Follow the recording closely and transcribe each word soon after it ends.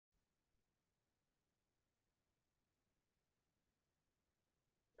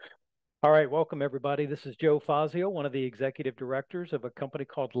All right, welcome everybody. This is Joe Fazio, one of the executive directors of a company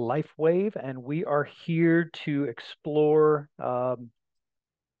called LifeWave, and we are here to explore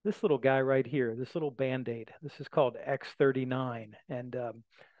this little guy right here, this little Band-Aid. This is called X39, and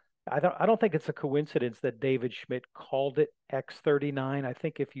I don't think it's a coincidence that David Schmidt called it X39. I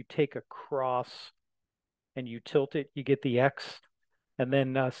think if you take a cross and you tilt it, you get the X. And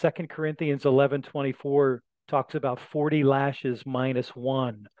then 2 Corinthians 11:24 talks about 40 lashes minus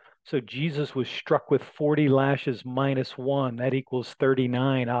one. So Jesus was struck with 40 lashes minus one. That equals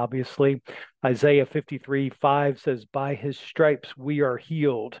 39, obviously. Isaiah 53:5 says, by his stripes we are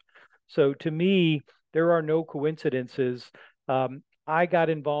healed. So to me, there are no coincidences. I got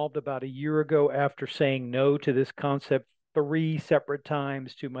involved about a year ago after saying no to this concept three separate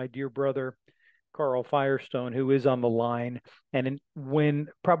times to my dear brother Carl Firestone, who is on the line. When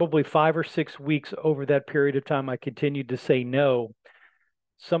probably 5 or 6 weeks over that period of time, I continued to say no,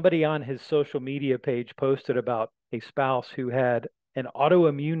 somebody on his social media page posted about a spouse who had an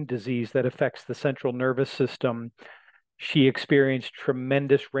autoimmune disease that affects the central nervous system. She experienced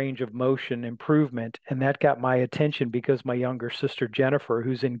tremendous range of motion improvement, and that got my attention because my younger sister Jennifer,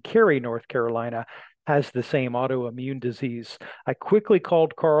 who's in Cary, North Carolina, has the same autoimmune disease. I quickly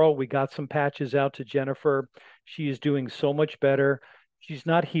called Carl. We got some patches out to Jennifer. She is doing so much better. She's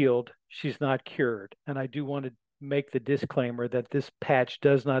not healed. She's not cured. And I do want to make the disclaimer that this patch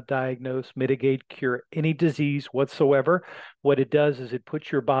does not diagnose, mitigate, cure any disease whatsoever. What it does is it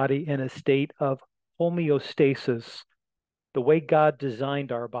puts your body in a state of homeostasis, the way God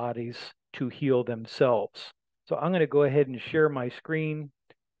designed our bodies to heal themselves. So I'm going to go ahead and share my screen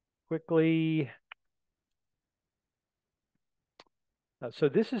quickly. So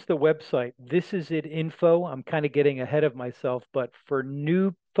this is the website. This is it info. I'm kind of getting ahead of myself, but for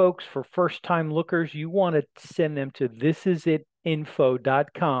new folks, for first time lookers, you want to send them to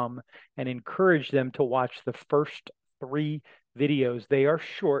thisisitinfo.com and encourage them to watch the first 3 videos. They are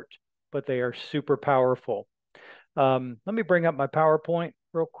short, but they are super powerful. Let me bring up my PowerPoint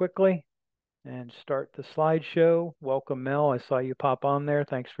real quickly and start the slideshow. Welcome, Mel. I saw you pop on there.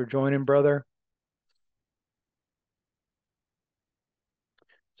 Thanks for joining, brother.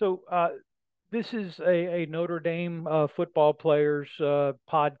 So this is a Notre Dame football players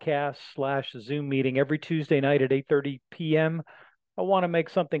podcast slash Zoom meeting every Tuesday night at 8:30 p.m. I want to make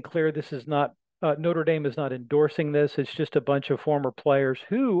something clear. This is not Notre Dame is not endorsing this. It's just a bunch of former players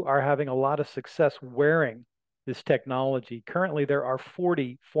who are having a lot of success wearing this technology. Currently, there are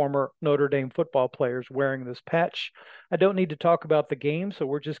 40 former Notre Dame football players wearing this patch. I don't need to talk about the game, so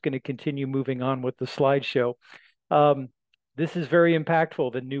we're just going to continue moving on with the slideshow. Um, this is very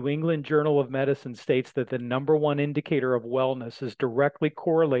impactful. The New England Journal of Medicine states that the number one indicator of wellness is directly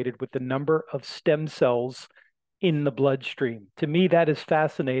correlated with the number of stem cells in the bloodstream. To me, that is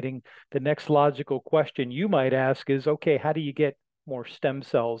fascinating. The next logical question you might ask is, okay, how do you get more stem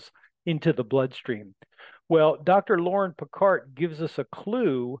cells into the bloodstream? Well, Dr. Lauren Picard gives us a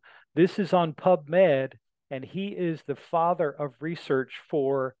clue. This is on PubMed, and he is the father of research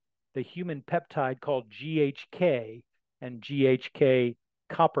for the human peptide called GHK and GHK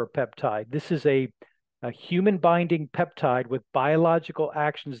copper peptide. This is a human binding peptide with biological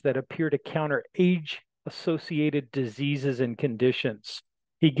actions that appear to counter age associated diseases and conditions.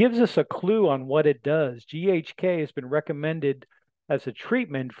 He gives us a clue on what it does. GHK has been recommended as a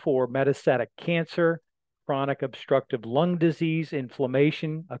treatment for metastatic cancer, chronic obstructive lung disease,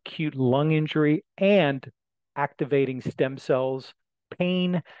 inflammation, acute lung injury, and activating stem cells,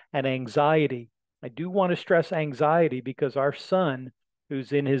 pain, and anxiety. I do want to stress anxiety because our son,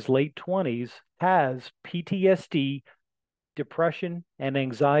 who's in his late 20s, has PTSD, depression, and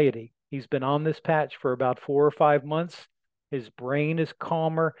anxiety. He's been on this patch for about 4 or 5 months. His brain is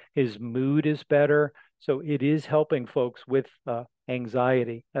calmer, his mood is better. So it is helping folks with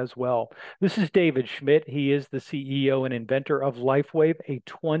anxiety as well. This is David Schmidt. He is the CEO and inventor of LifeWave, a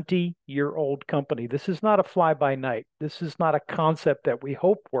 20-year-old company. This is not a fly-by-night. This is not a concept that we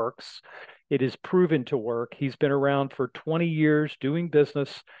hope works. It is proven to work. He's been around for 20 years doing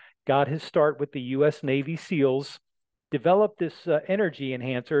business, got his start with the U.S. Navy SEALs, developed this energy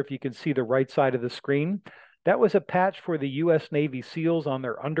enhancer, if you can see the right side of the screen. That was a patch for the U.S. Navy SEALs on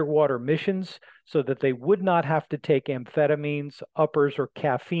their underwater missions so that they would not have to take amphetamines, uppers, or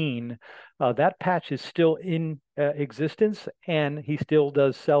caffeine. That patch is still in existence, and he still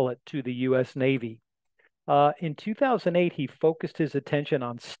does sell it to the U.S. Navy. In 2008, he focused his attention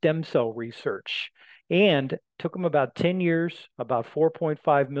on stem cell research and took him about 10 years, about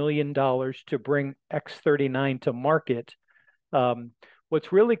 $4.5 million to bring X39 to market.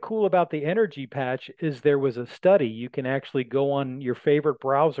 What's really cool about the energy patch is there was a study. You can actually go on your favorite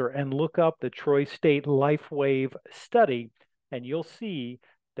browser and look up the Troy State LifeWave study, and you'll see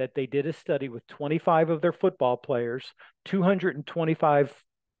that they did a study with 25 of their football players, 225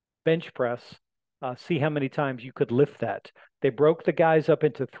 bench press, see how many times you could lift that. They broke the guys up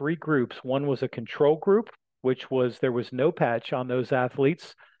into three groups. One was a control group, which was there was no patch on those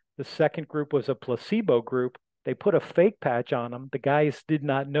athletes. The second group was a placebo group. They put a fake patch on them. The guys did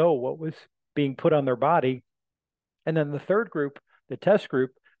not know what was being put on their body. And then the third group, the test group,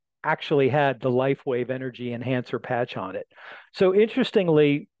 actually had the LifeWave Energy Enhancer patch on it. So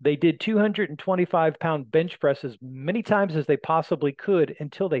interestingly, they did 225-pound bench press as many times as they possibly could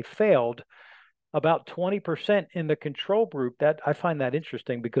until they failed. About 20% in the control group. That I find that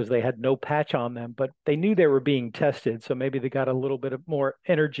interesting because they had no patch on them, but they knew they were being tested, so maybe they got a little bit of more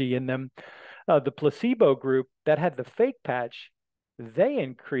energy in them. The placebo group that had the fake patch, they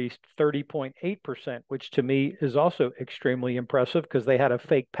increased 30.8%, which to me is also extremely impressive because they had a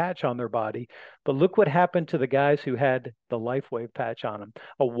fake patch on their body. But look what happened to the guys who had the LifeWave patch on them,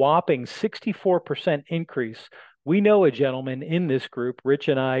 a whopping 64% increase. We know a gentleman in this group, Rich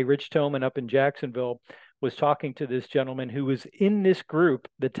Toman up in Jacksonville, was talking to this gentleman who was in this group,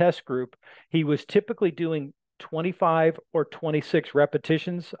 the test group. He was typically doing 25 or 26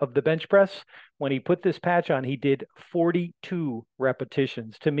 repetitions of the bench press. When he put this patch on, he did 42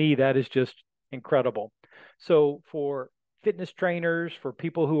 repetitions. To me, that is just incredible. So for fitness trainers, for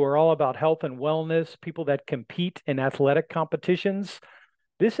people who are all about health and wellness, people that compete in athletic competitions,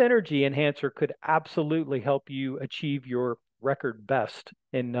 this energy enhancer could absolutely help you achieve your record best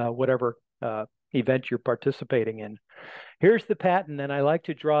in whatever event you're participating in. Here's the patent, and I like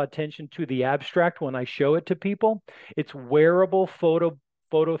to draw attention to the abstract when I show it to people. It's wearable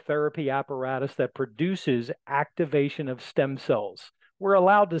phototherapy apparatus that produces activation of stem cells. We're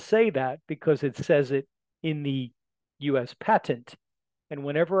allowed to say that because it says it in the US patent. And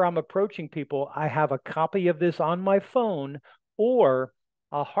whenever I'm approaching people, I have a copy of this on my phone or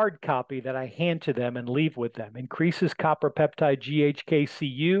a hard copy that I hand to them and leave with them. Increases copper peptide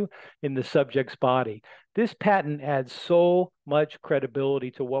GHKCU in the subject's body. This patent adds so much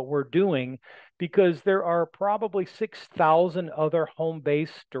credibility to what we're doing because there are probably 6,000 other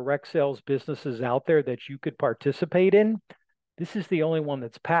home-based direct sales businesses out there that you could participate in. This is the only one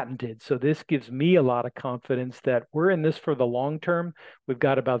that's patented. So this gives me a lot of confidence that we're in this for the long term. We've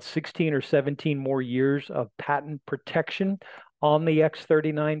got about 16 or 17 more years of patent protection on the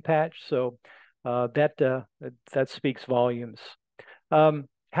X39 patch. So that speaks volumes.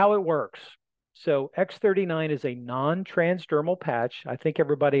 How it works. So X39 is a non-transdermal patch. I think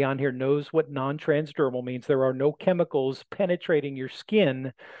everybody on here knows what non-transdermal means. There are no chemicals penetrating your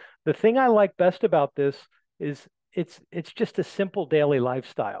skin. The thing I like best about this is it's just a simple daily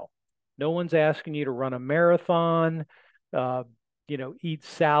lifestyle. No one's asking you to run a marathon, eat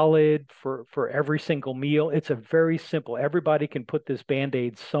salad for every single meal. It's a very simple. Everybody can put this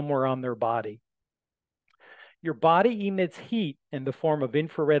Band-Aid somewhere on their body. Your body emits heat in the form of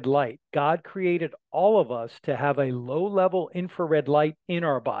infrared light. God created all of us to have a low-level infrared light in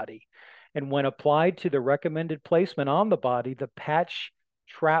our body. And when applied to the recommended placement on the body, the patch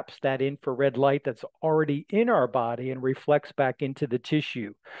traps that infrared light that's already in our body and reflects back into the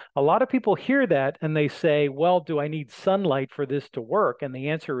tissue. A lot of people hear that and they say, well, do I need sunlight for this to work? And the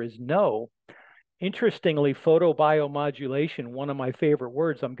answer is no. Interestingly, photobiomodulation, one of my favorite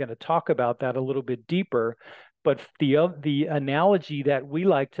words, I'm going to talk about that a little bit deeper. But the analogy that we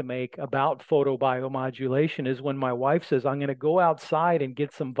like to make about photobiomodulation is when my wife says, I'm going to go outside and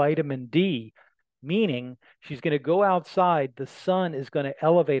get some vitamin D, meaning she's going to go outside, the sun is going to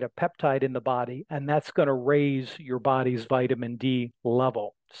elevate a peptide in the body, and that's going to raise your body's vitamin D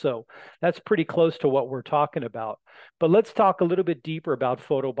level. So that's pretty close to what we're talking about. But let's talk a little bit deeper about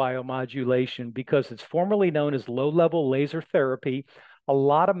photobiomodulation because it's formerly known as low-level laser therapy. A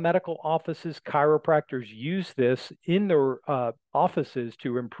lot of medical offices, chiropractors use this in their offices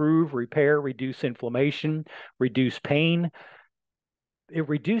to improve, repair, reduce inflammation, reduce pain. It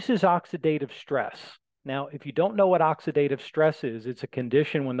reduces oxidative stress. Now, if you don't know what oxidative stress is, it's a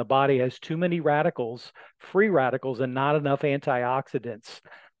condition when the body has too many radicals, free radicals, and not enough antioxidants.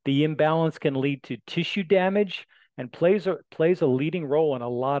 The imbalance can lead to tissue damage and plays a leading role in a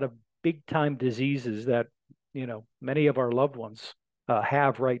lot of big-time diseases that, many of our loved ones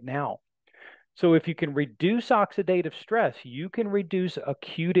have right now. So if you can reduce oxidative stress, you can reduce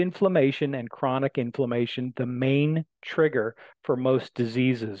acute inflammation and chronic inflammation, the main trigger for most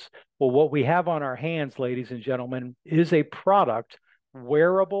diseases. Well, what we have on our hands, ladies and gentlemen, is a product,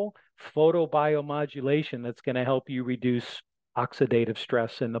 wearable photobiomodulation, that's going to help you reduce oxidative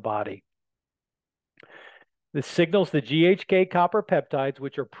stress in the body. This signals the GHK copper peptides,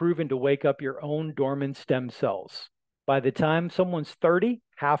 which are proven to wake up your own dormant stem cells. By the time someone's 30,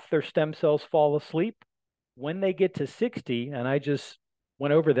 half their stem cells fall asleep. When they get to 60, and I just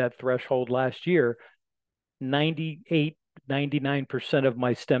went over that threshold last year, 98, 99% of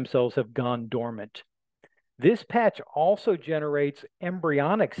my stem cells have gone dormant. This patch also generates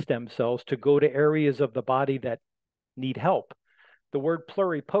embryonic stem cells to go to areas of the body that need help. The word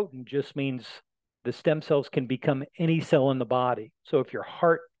pluripotent just means the stem cells can become any cell in the body. So if your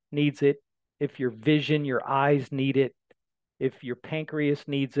heart needs it, if your vision, your eyes need it, if your pancreas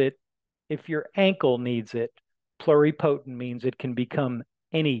needs it, if your ankle needs it, pluripotent means it can become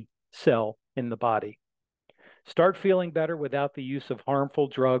any cell in the body. Start feeling better without the use of harmful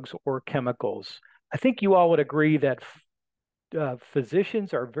drugs or chemicals. I think you all would agree that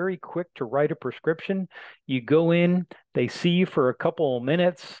physicians are very quick to write a prescription. You go in, they see you for a couple of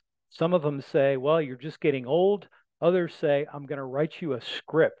minutes. Some of them say, well, you're just getting old. Others say, I'm going to write you a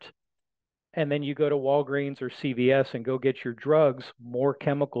script. And then you go to Walgreens or CVS and go get your drugs, more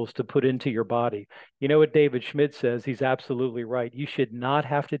chemicals to put into your body. You know what David Schmidt says? He's absolutely right. You should not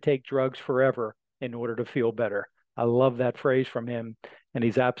have to take drugs forever in order to feel better. I love that phrase from him, and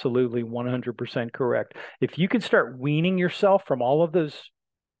he's absolutely 100% correct. If you can start weaning yourself from all of those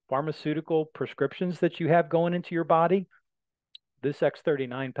pharmaceutical prescriptions that you have going into your body, this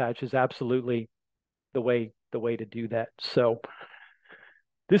X39 patch is absolutely the way to do that. So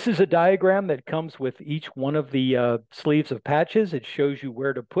this is a diagram that comes with each one of the sleeves of patches. It shows you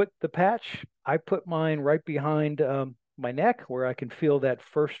where to put the patch. I put mine right behind my neck where I can feel that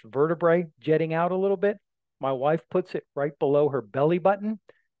first vertebrae jetting out a little bit. My wife puts it right below her belly button.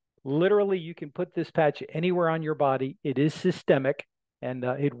 Literally, you can put this patch anywhere on your body. It is systemic, and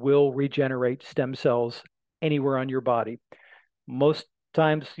it will regenerate stem cells anywhere on your body. Most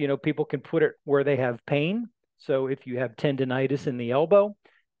times, people can put it where they have pain. So if you have tendonitis in the elbow,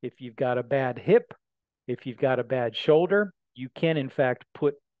 if you've got a bad hip, if you've got a bad shoulder, you can, in fact,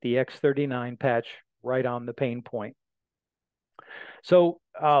 put the X39 patch right on the pain point. So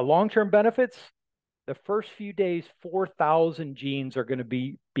long-term benefits, the first few days, 4,000 genes are going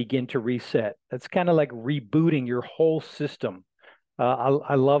to begin to reset. That's kind of like rebooting your whole system.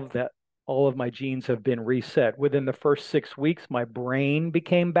 I love that all of my genes have been reset. Within the first 6 weeks, my brain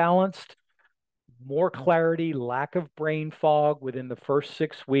became balanced. More clarity, lack of brain fog within the first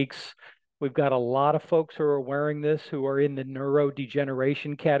 6 weeks. We've got a lot of folks who are wearing this who are in the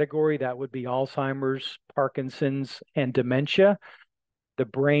neurodegeneration category. That would be Alzheimer's, Parkinson's, and dementia. The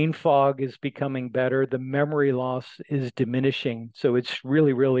brain fog is becoming better. The memory loss is diminishing. So it's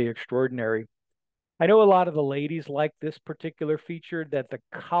really, really extraordinary. I know a lot of the ladies like this particular feature, that the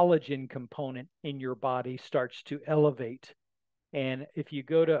collagen component in your body starts to elevate. And if you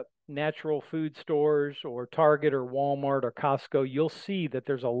go to natural food stores or Target or Walmart or Costco, you'll see that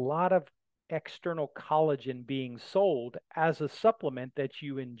there's a lot of external collagen being sold as a supplement that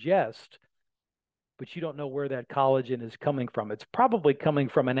you ingest, but you don't know where that collagen is coming from. It's probably coming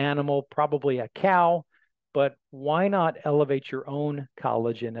from an animal, probably a cow, but why not elevate your own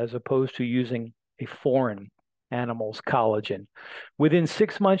collagen as opposed to using a foreign animal's collagen? Within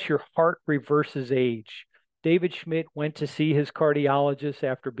 6 months, your heart reverses age. David Schmidt went to see his cardiologist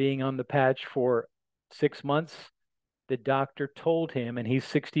after being on the patch for 6 months. The doctor told him, and he's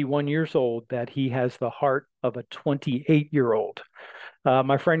 61 years old, that he has the heart of a 28-year-old.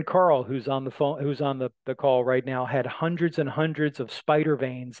 My friend Carl, who's on the phone, who's on the call right now, had hundreds and hundreds of spider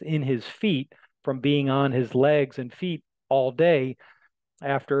veins in his feet from being on his legs and feet all day.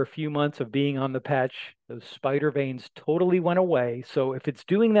 After a few months of being on the patch, those spider veins totally went away. So if it's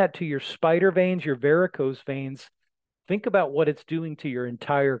doing that to your spider veins, your varicose veins, think about what it's doing to your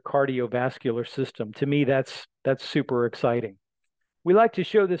entire cardiovascular system. To me, that's super exciting. We like to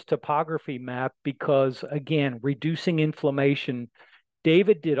show this topography map because, again, reducing inflammation.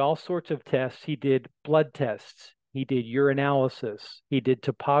 David did all sorts of tests. He did blood tests. He did urinalysis. He did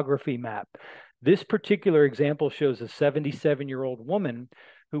topography map. This particular example shows a 77-year-old woman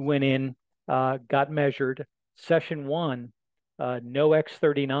who went in, got measured, session 1, no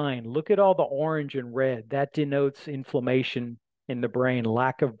X39. Look at all the orange and red. That denotes inflammation in the brain,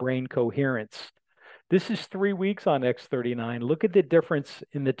 lack of brain coherence. This is 3 weeks on X39. Look at the difference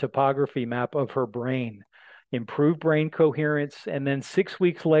in the topography map of her brain. Improved brain coherence, and then 6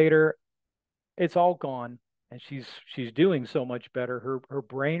 weeks later, it's all gone. And she's doing so much better. Her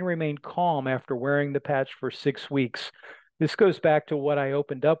brain remained calm after wearing the patch for 6 weeks. This goes back to what I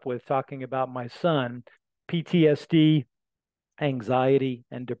opened up with talking about my son, PTSD, anxiety,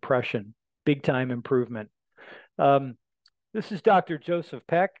 and depression. Big time improvement. This is Dr. Joseph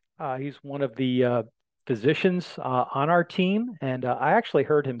Peck. He's one of the physicians on our team. And I actually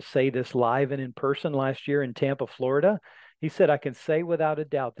heard him say this live and in person last year in Tampa, Florida. He said, I can say without a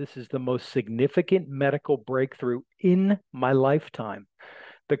doubt, this is the most significant medical breakthrough in my lifetime.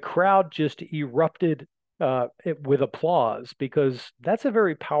 The crowd just erupted with applause because that's a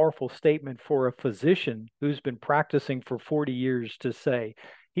very powerful statement for a physician who's been practicing for 40 years to say.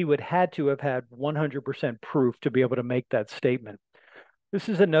 He would had to have had 100% proof to be able to make that statement. This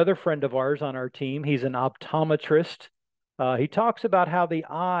is another friend of ours on our team. He's an optometrist. He talks about how the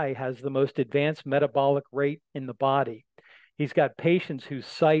eye has the most advanced metabolic rate in the body. He's got patients whose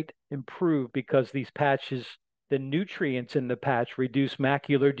sight improved because these patches, the nutrients in the patch, reduce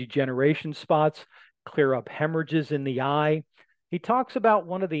macular degeneration spots, clear up hemorrhages in the eye. He talks about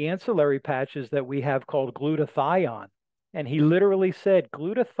one of the ancillary patches that we have called glutathione. And he literally said,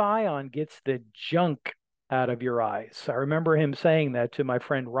 glutathione gets the junk out of your eyes. I remember him saying that to my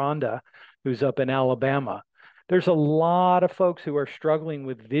friend Rhonda, who's up in Alabama. There's a lot of folks who are struggling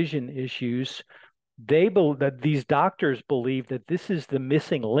with vision issues. That these doctors believe that this is the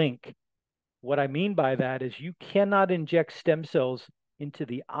missing link. What I mean by that is you cannot inject stem cells into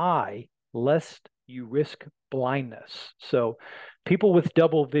the eye lest you risk blindness. So people with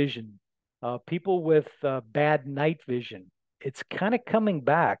double vision, people with bad night vision, it's kind of coming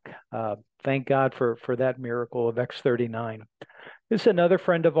back. Thank God for that miracle of X39. This is another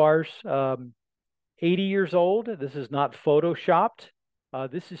friend of ours, 80 years old. This is not photoshopped.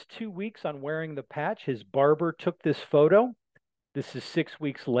 This is 2 weeks on wearing the patch. His barber took this photo. This is 6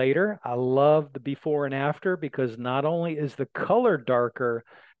 weeks later. I love the before and after because not only is the color darker,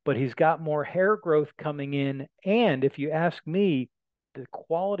 but he's got more hair growth coming in. And if you ask me, the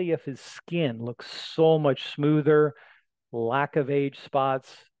quality of his skin looks so much smoother, lack of age spots.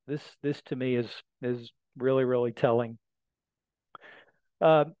 This to me is really, really telling.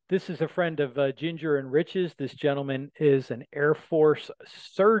 This is a friend of Ginger and Rich's. This gentleman is an Air Force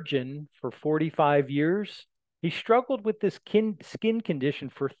surgeon for 45 years. He struggled with this skin condition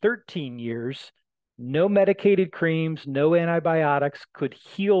for 13 years. No medicated creams, no antibiotics could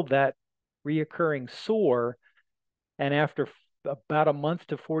heal that reoccurring sore. And after about a month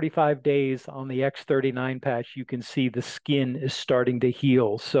to 45 days on the X39 patch, you can see the skin is starting to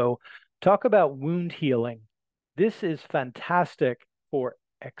heal. So talk about wound healing. This is fantastic for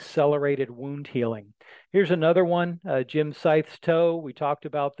accelerated wound healing. Here's another one, Jim Scythe's toe. We talked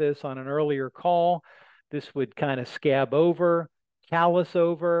about this on an earlier call. This would kind of scab over, callus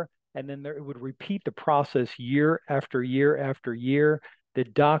over, and then it would repeat the process year after year after year. The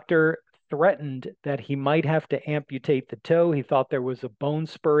doctor threatened that he might have to amputate the toe. He thought there was a bone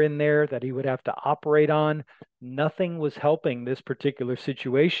spur in there that he would have to operate on. Nothing was helping this particular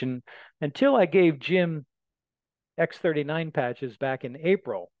situation until I gave Jim X39 patches back in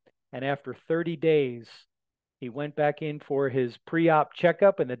April. And after 30 days, he went back in for his pre-op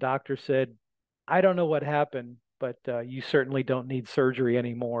checkup, and the doctor said, I don't know what happened, but you certainly don't need surgery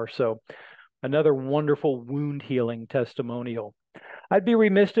anymore. So another wonderful wound healing testimonial. I'd be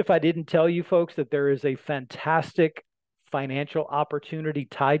remiss if I didn't tell you folks that there is a fantastic financial opportunity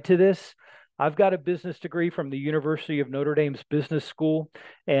tied to this. I've got a business degree from the University of Notre Dame's business school,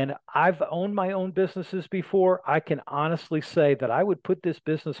 and I've owned my own businesses before. I can honestly say that I would put this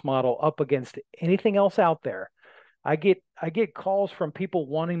business model up against anything else out there. I get calls from people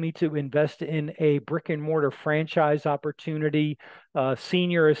wanting me to invest in a brick and mortar franchise opportunity,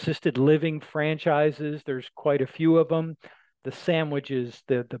 senior assisted living franchises. There's quite a few of them. The sandwiches,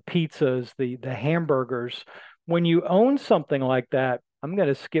 the pizzas, the hamburgers. When you own something like that, I'm going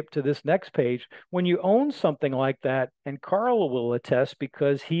to skip to this next page. When you own something like that, and Carl will attest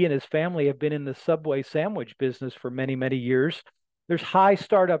because he and his family have been in the Subway sandwich business for many, many years. There's high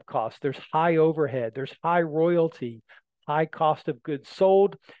startup costs, there's high overhead, there's high royalty, high cost of goods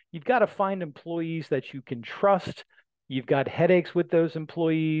sold. You've got to find employees that you can trust. You've got headaches with those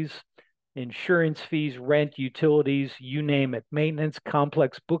employees, insurance fees, rent, utilities, you name it, maintenance,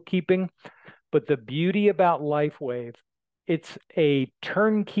 complex bookkeeping. But the beauty about LifeWave, it's a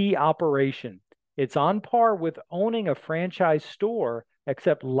turnkey operation. It's on par with owning a franchise store,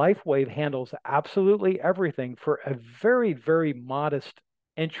 except LifeWave handles absolutely everything for a very, very modest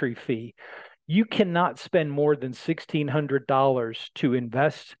entry fee. You cannot spend more than $1,600 to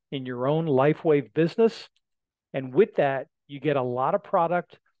invest in your own LifeWave business. And with that, you get a lot of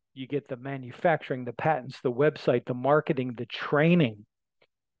product. You get the manufacturing, the patents, the website, the marketing, the training.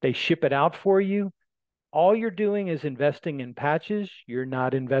 They ship it out for you. All you're doing is investing in patches. You're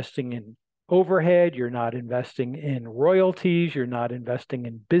not investing in overhead. You're not investing in royalties. You're not investing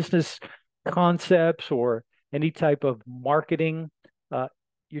in business concepts or any type of marketing,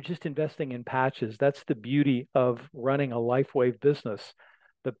 you're just investing in patches. That's the beauty of running a LifeWave business.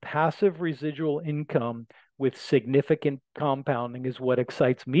 The passive residual income with significant compounding is what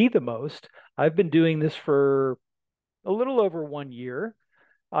excites me the most. I've been doing this for a little over 1 year.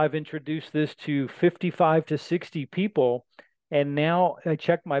 I've introduced this to 55 to 60 people. And now I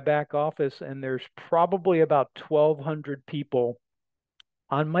check my back office, and there's probably about 1,200 people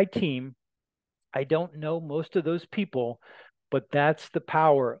on my team. I don't know most of those people, but that's the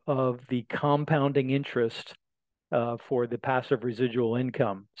power of the compounding interest for the passive residual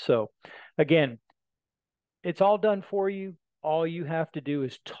income. So, again, it's all done for you. All you have to do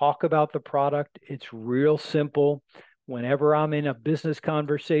is talk about the product. It's real simple. Whenever I'm in a business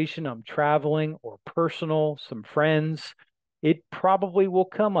conversation, I'm traveling or personal, some friends, it probably will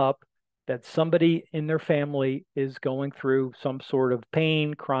come up that somebody in their family is going through some sort of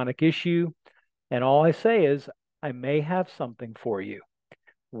pain, chronic issue. And all I say is, I may have something for you.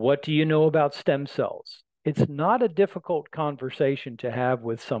 What do you know about stem cells? It's not a difficult conversation to have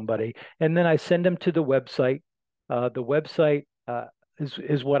with somebody. And then I send them to the website. The website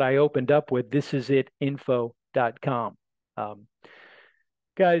is what I opened up with, thisisitinfo.com.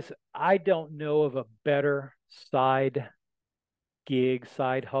 Guys, I don't know of a better side gig,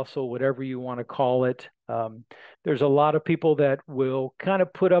 side hustle, whatever you want to call it. There's a lot of people that will kind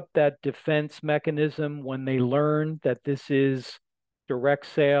of put up that defense mechanism when they learn that this is direct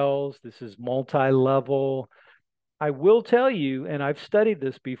sales, this is multi-level. I will tell you, and I've studied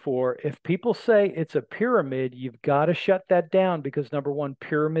this before, if people say it's a pyramid, you've got to shut that down because number one,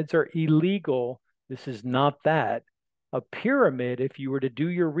 pyramids are illegal. This is not that. A pyramid, if you were to do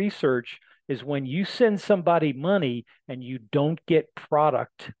your research, is when you send somebody money and you don't get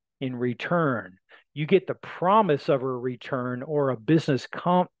product in return. You get the promise of a return or a business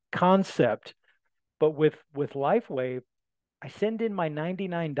concept. But with LifeWave, I send in my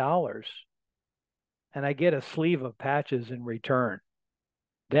 $99 and I get a sleeve of patches in return.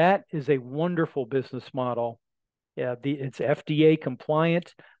 That is a wonderful business model. Yeah, it's FDA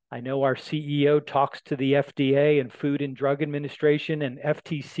compliant. I know our CEO talks to the FDA and Food and Drug Administration and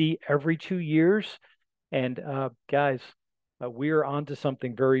FTC every 2 years. And guys, we are onto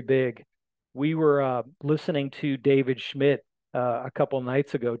something very big. We were listening to David Schmidt a couple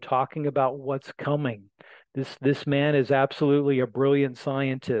nights ago talking about what's coming. This man is absolutely a brilliant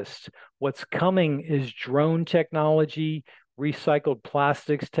scientist. What's coming is drone technology, recycled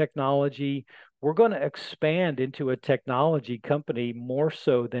plastics technology. We're going to expand into a technology company more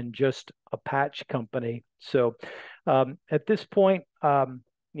so than just a patch company. So at this point,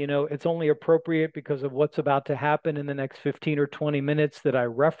 it's only appropriate because of what's about to happen in the next 15 or 20 minutes that I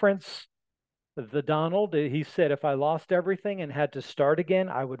reference. The Donald, he said, if I lost everything and had to start again,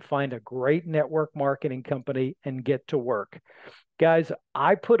 I would find a great network marketing company and get to work. Guys,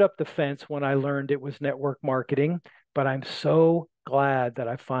 I put up the fence when I learned it was network marketing, but I'm so glad that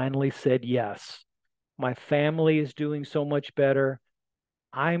I finally said yes. My family is doing so much better.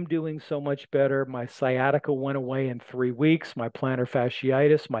 I'm doing so much better. My sciatica went away in 3 weeks. My plantar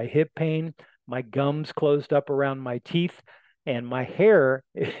fasciitis, my hip pain, my gums closed up around my teeth. And my hair,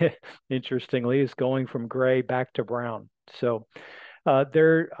 interestingly, is going from gray back to brown. So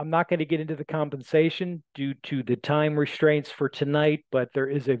I'm not going to get into the compensation due to the time restraints for tonight, but there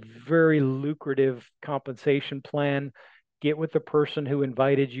is a very lucrative compensation plan. Get with the person who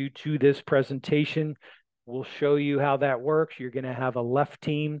invited you to this presentation. We'll show you how that works. You're going to have a left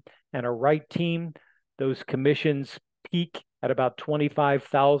team and a right team. Those commissions peak at about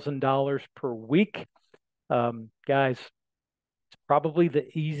 $25,000 per week. Guys, probably the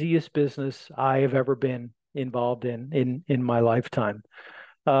easiest business I have ever been involved in my lifetime.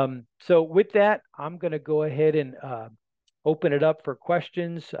 So with that, I'm going to go ahead and open it up for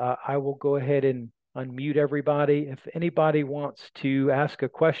questions. I will go ahead and unmute everybody. If anybody wants to ask a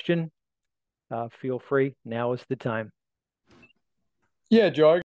question, feel free. Now is the time. Yeah, Joe.